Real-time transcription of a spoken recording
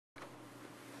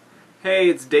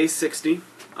Hey, it's day 60. Just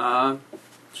gonna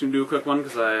do a quick one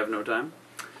because I have no time.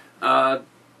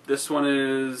 This one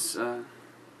is, I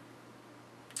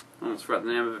almost forgot the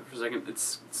name of it for a second.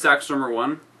 It's Sax Rohmer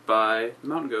 1 by the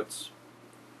Mountain Goats.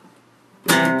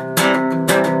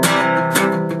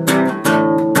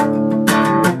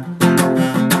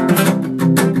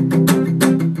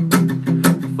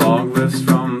 Fog lifts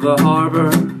from the harbor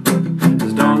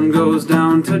as dawn goes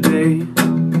down today.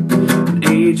 An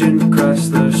agent crests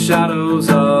the shadows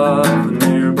of a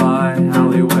nearby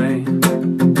alleyway.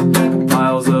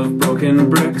 Piles of broken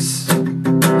bricks,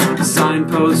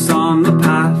 signposts on the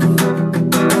path.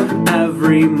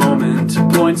 Every moment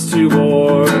points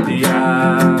toward the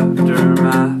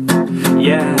aftermath.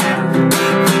 Yeah.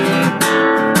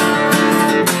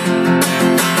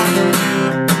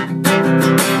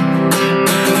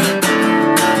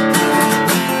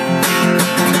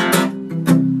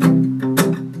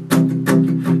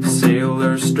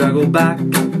 Sailors struggle back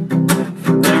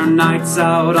from their nights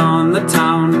out on the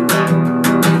town.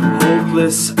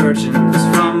 Hopeless urchins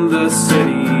from the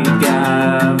city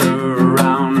gather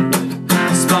around.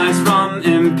 Spies from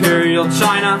Imperial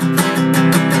China,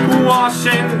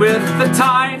 washing with the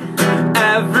tide.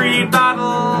 Every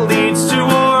battle leads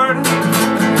toward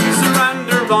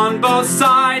surrender on both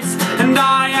sides. And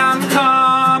I am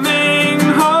coming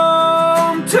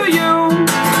home to you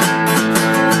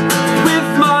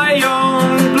with my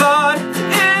own blood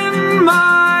in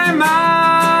my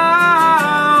mouth.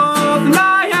 And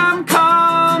I am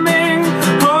coming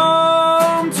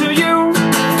home to you.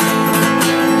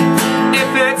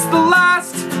 If it's the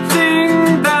last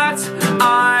thing that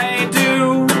I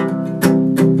do.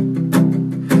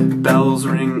 Bells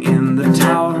ring in the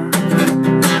tower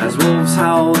as wolves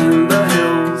howl in the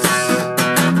hills.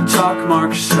 Chalk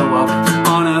marks show up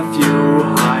on a few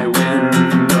high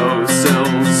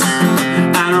windowsills.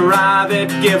 And a rabbit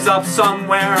gives up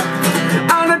somewhere,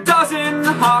 and a dozen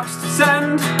hawks to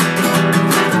send.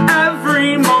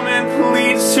 Every moment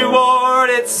leads toward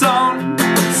its own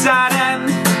sad end.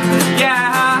 Yeah.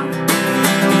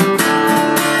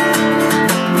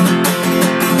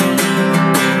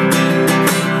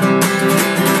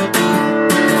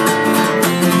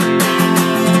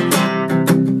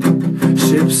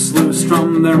 Ships loose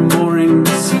from their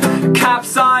moorings,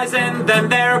 capsize and then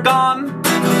they're gone.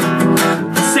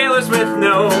 Sailors with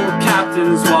no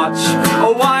captains watch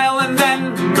a while and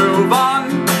then move on.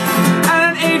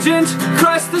 And an agent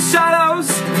crests the shadows,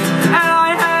 and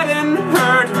I head in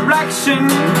her direction.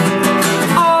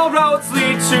 All roads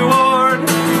lead toward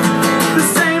the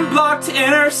same blocked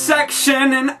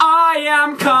intersection, and I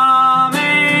am coming